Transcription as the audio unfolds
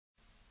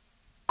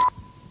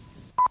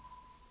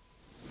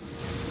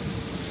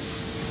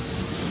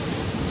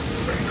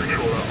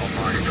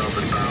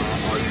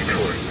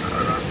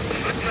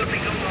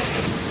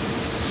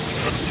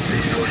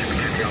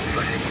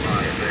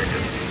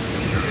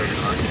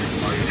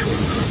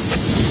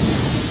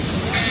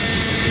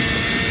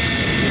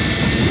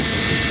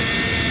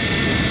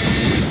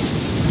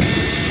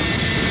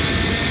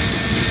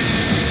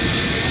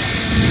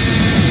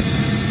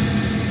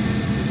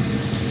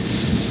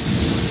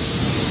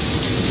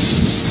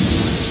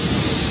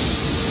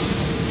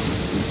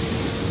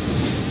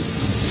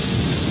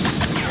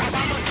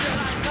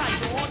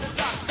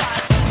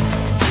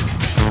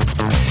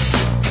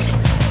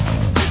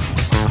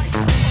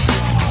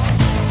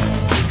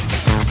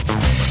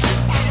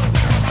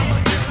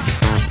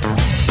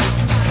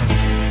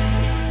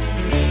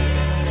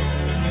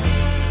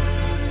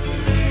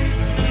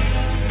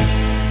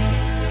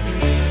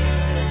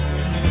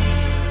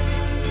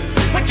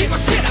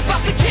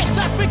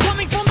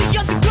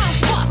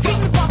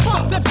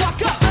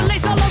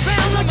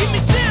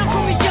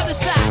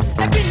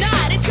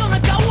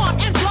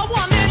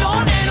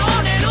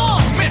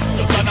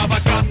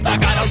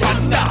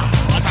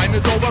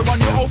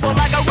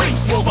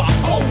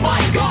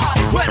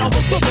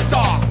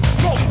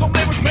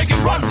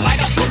can run like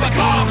a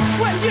supercar.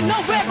 Well, you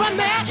know where I'm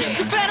at.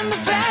 The fat and the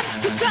fat,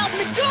 just help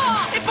me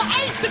God. If I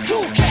ain't the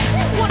cool cat,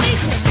 one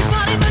equal, it's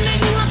not even in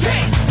my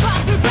face.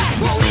 I'll be back,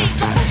 police,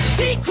 the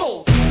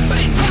sequel.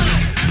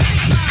 Baseline,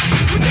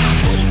 we got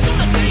fools on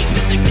the beats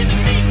if they're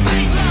giving me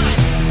baseline.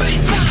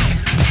 Baseline,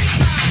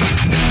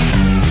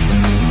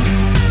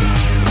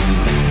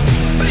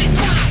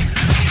 baseline,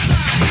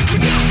 we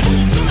got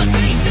fools on the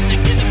beats if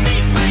they're giving me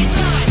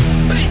baseline.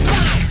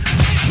 Baseline.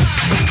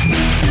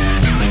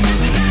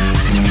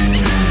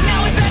 Now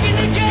we're back in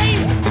the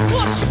game. The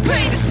Quarashi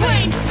pain is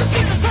plain. To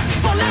see the circus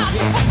fall out,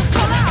 the fuckers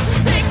call out.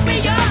 Pick me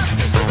up,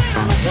 but they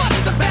don't know what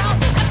it's about.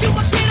 I do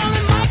my shit on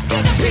the mic,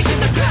 get a piece in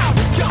the crowd.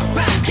 Jump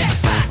back, get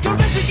back, you're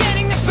eventually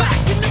getting this back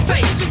in the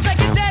face. Just like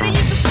a daddy,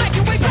 you just smack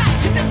your way back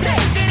in the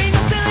days. It ain't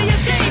the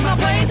silliest game I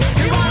played.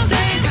 You wanna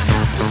say?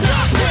 So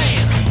stop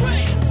praying.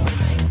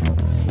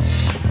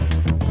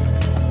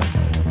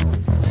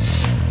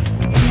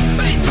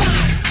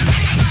 Baseline,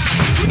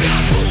 we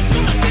got fools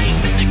on the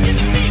beats if they're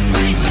giving me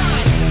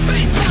baseline.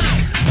 Baseline,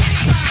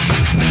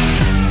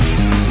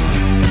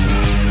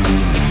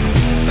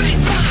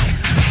 baseline,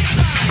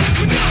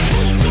 we got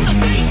fools on the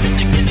beats if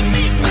they're giving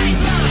me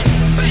baseline.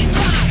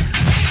 Baseline.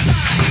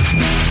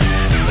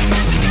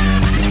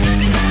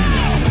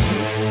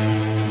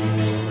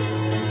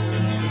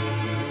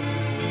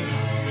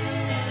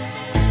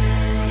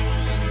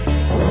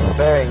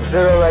 Bearing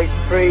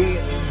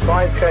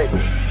 08358.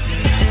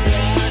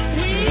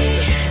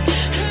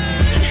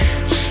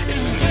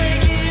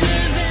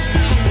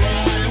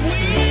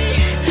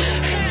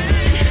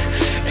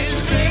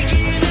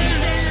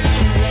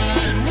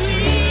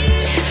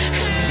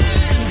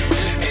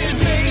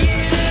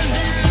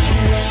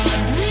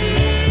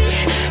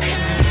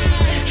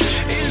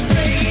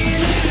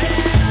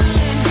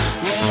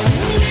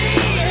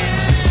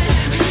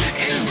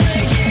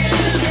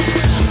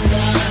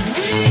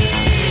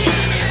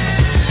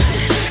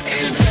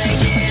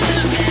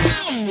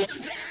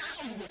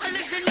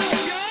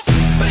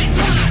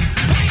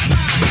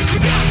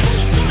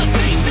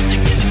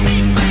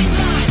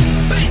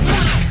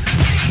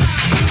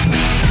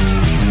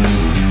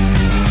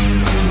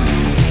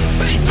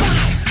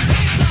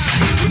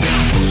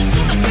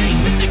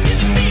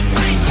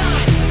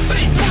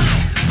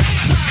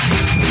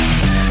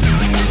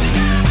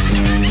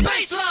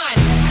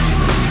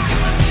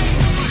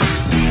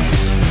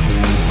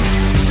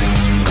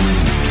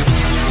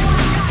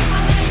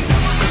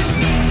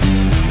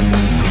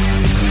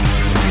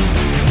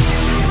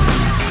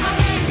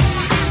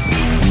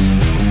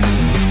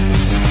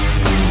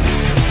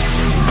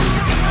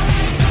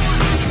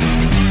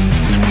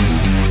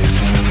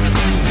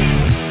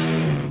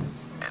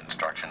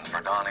 Instructions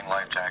for donning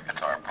life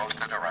jackets are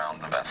posted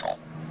around the vessel.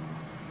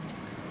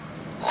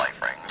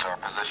 Life rings are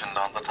positioned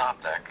on the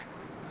top deck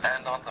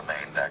and on the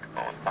main deck,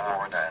 both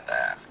forward and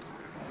aft.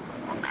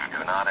 We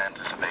do not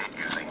anticipate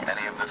using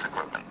any of this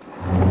equipment